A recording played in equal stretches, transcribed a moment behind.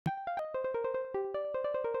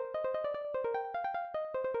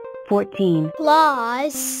14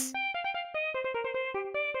 plus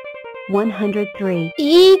 103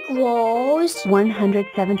 equals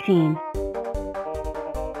 117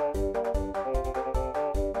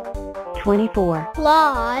 24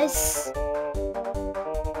 plus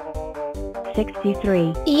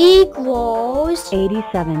 63 equals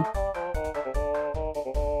 87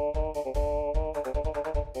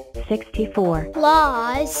 64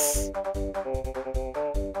 plus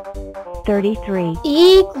 33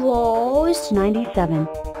 equals 97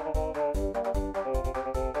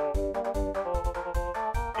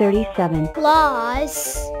 37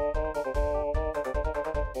 plus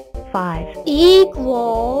 5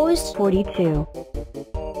 equals 42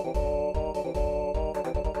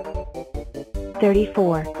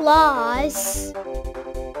 34 plus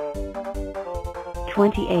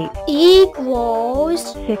 28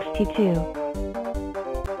 equals 62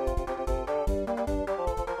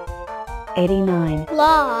 89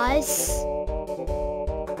 plus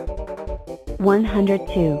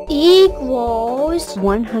 102 equals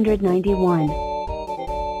 191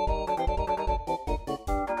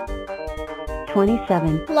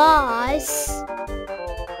 27 plus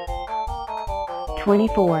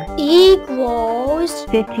 24 equals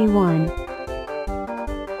 51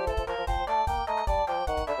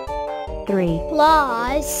 3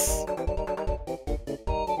 plus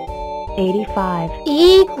 85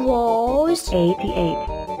 equals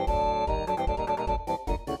 88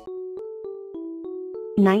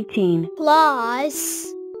 19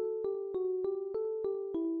 plus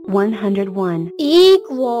 101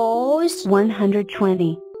 equals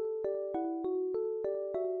 120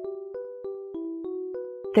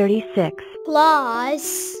 36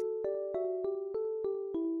 plus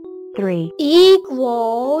 3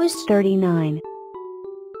 equals 39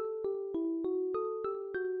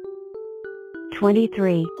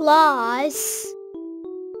 23 plus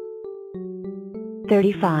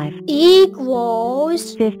 35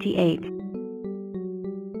 equals 58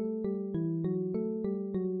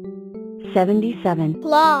 77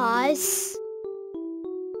 plus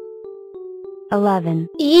 11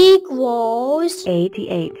 equals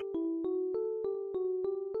 88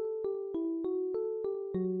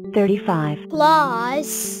 35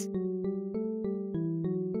 plus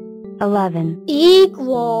 11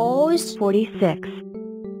 equals 46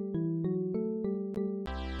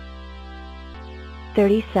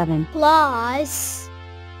 37 plus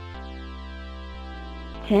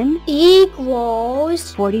 10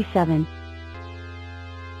 equals 47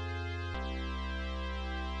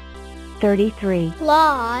 33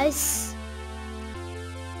 plus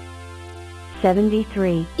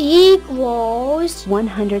 73 equals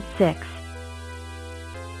 106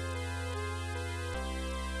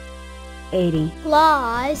 80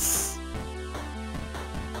 plus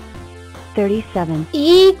 37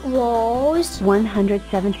 equals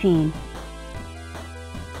 117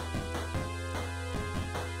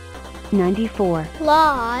 94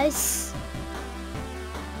 plus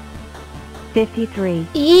 53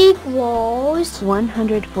 equals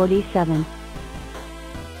 147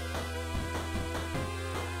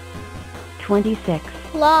 26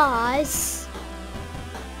 plus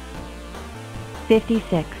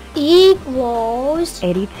 56 equals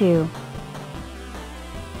 82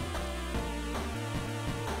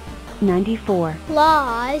 94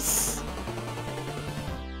 plus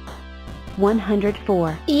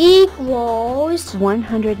 104 equals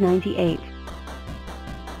 198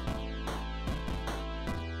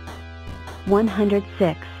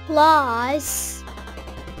 106 plus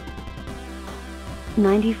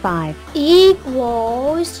 95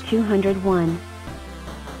 equals 201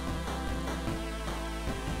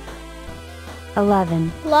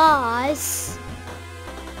 11 plus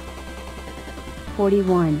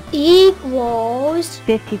 41 equals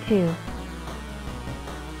 52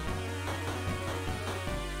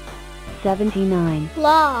 79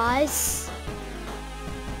 plus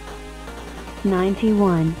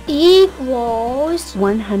 91 equals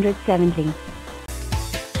 170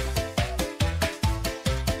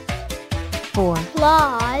 4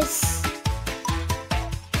 plus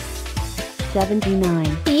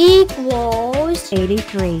 79 equals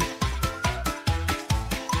 83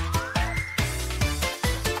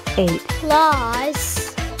 8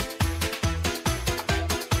 plus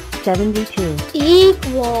 72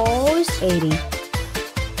 equals 80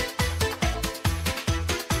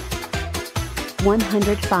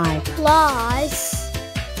 105 plus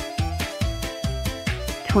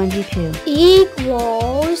 22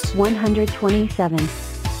 equals 127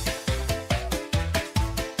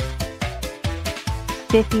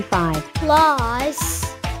 55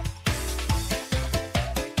 plus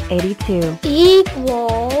 82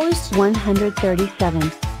 equals equals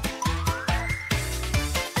 137,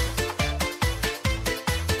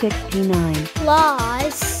 69,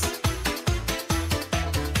 plus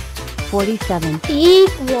 47,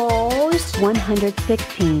 equals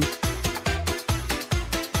 116,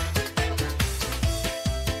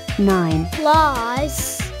 9,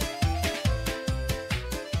 plus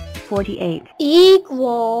 48,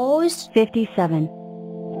 equals 57,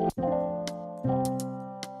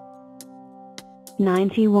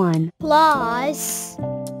 91, plus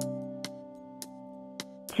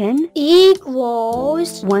 10,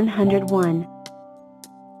 equals 101,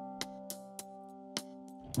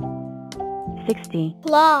 60,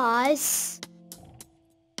 plus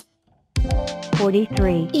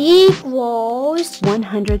 43, equals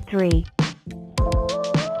 103,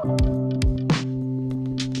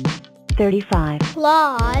 35,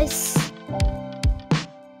 plus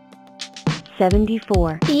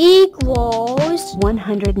 74, equals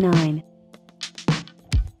 109,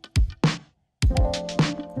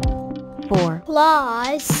 4,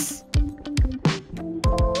 plus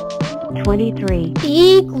 23,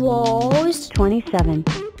 equals 27,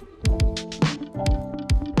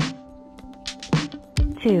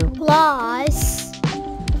 2, plus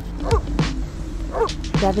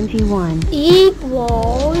 71,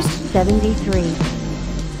 equals 73,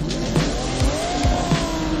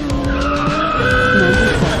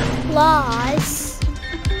 96, plus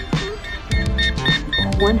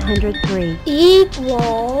 103,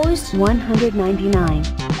 equals 199,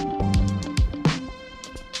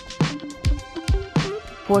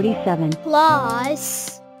 47,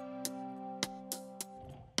 plus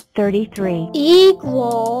 33,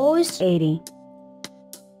 equals 80,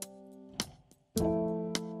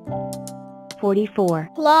 44,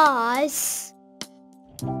 plus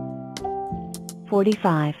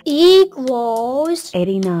 45, equals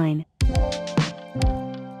 89,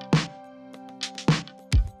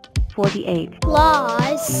 48,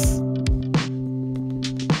 plus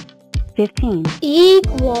 15,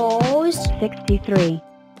 equals 63,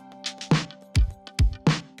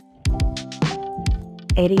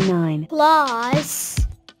 89, plus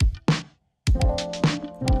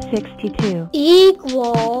 62,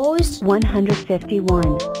 equals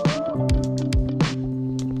 151,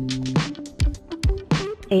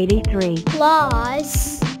 83,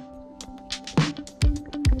 plus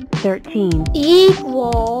 13,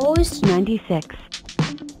 equals 96,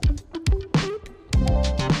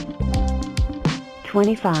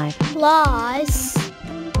 25, plus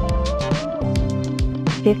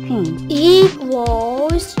 15,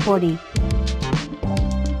 equals 40,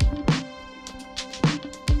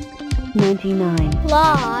 99,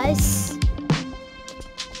 plus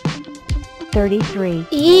 33,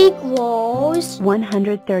 equals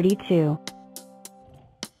 132,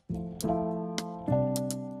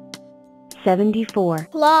 74,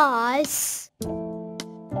 plus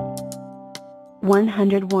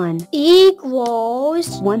 101,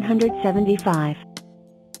 equals 175,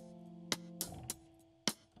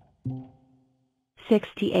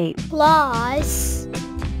 68, plus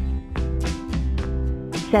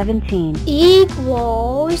 17,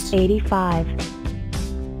 equals 85,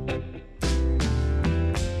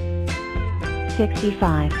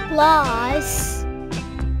 65, plus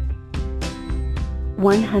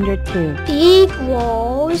 102,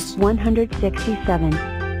 equals 167,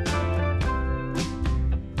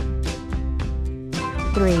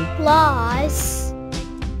 3, plus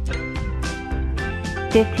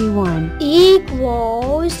 51,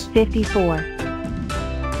 equals 54,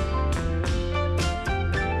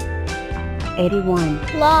 81,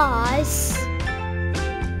 plus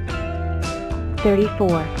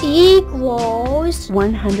 34, equals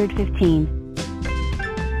 115,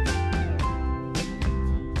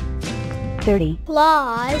 30,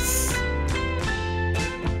 plus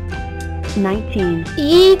 19,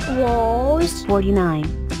 equals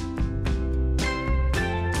 49,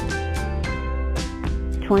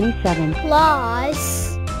 27,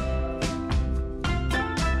 plus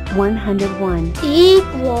 101,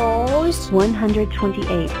 equals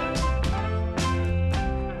 128,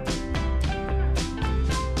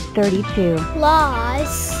 32,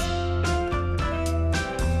 plus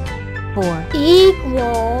 4,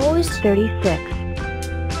 equals 36,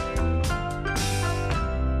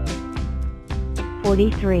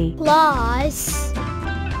 43, plus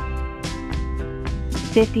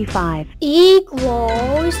 55,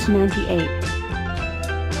 equals 98,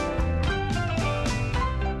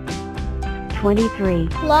 23,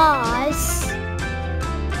 plus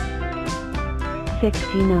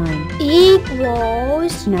 69,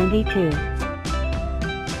 equals 92,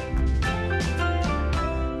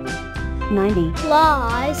 90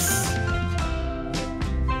 plus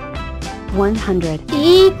 100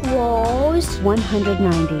 equals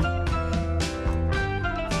 190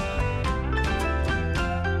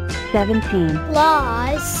 17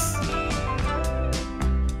 plus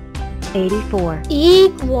 84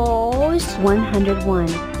 equals 101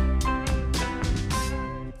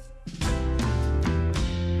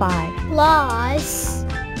 5 plus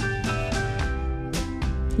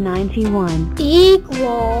 91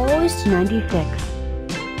 equals 96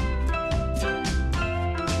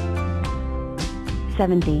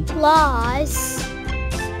 70 plus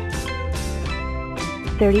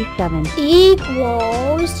 37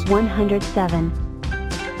 equals 107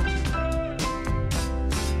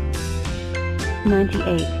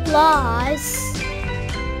 98 plus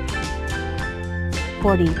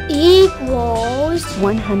 40 equals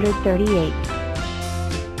 138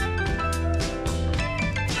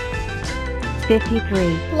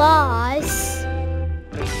 53 plus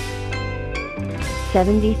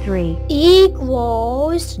 73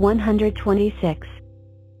 equals 126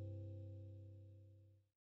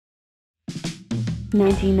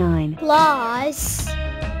 99 plus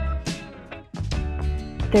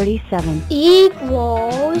 37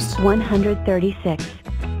 equals 136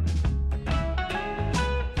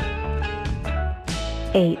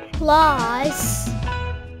 8 plus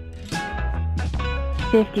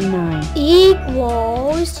 59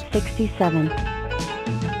 equals 67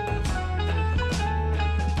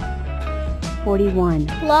 41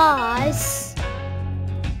 plus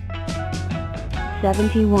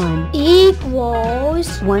 71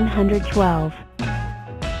 equals 112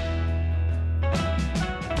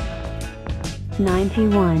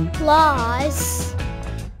 91 plus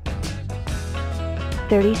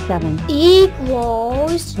 37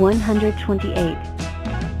 equals 128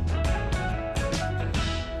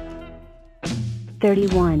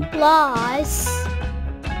 31 plus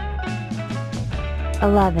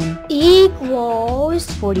 11 equals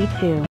 42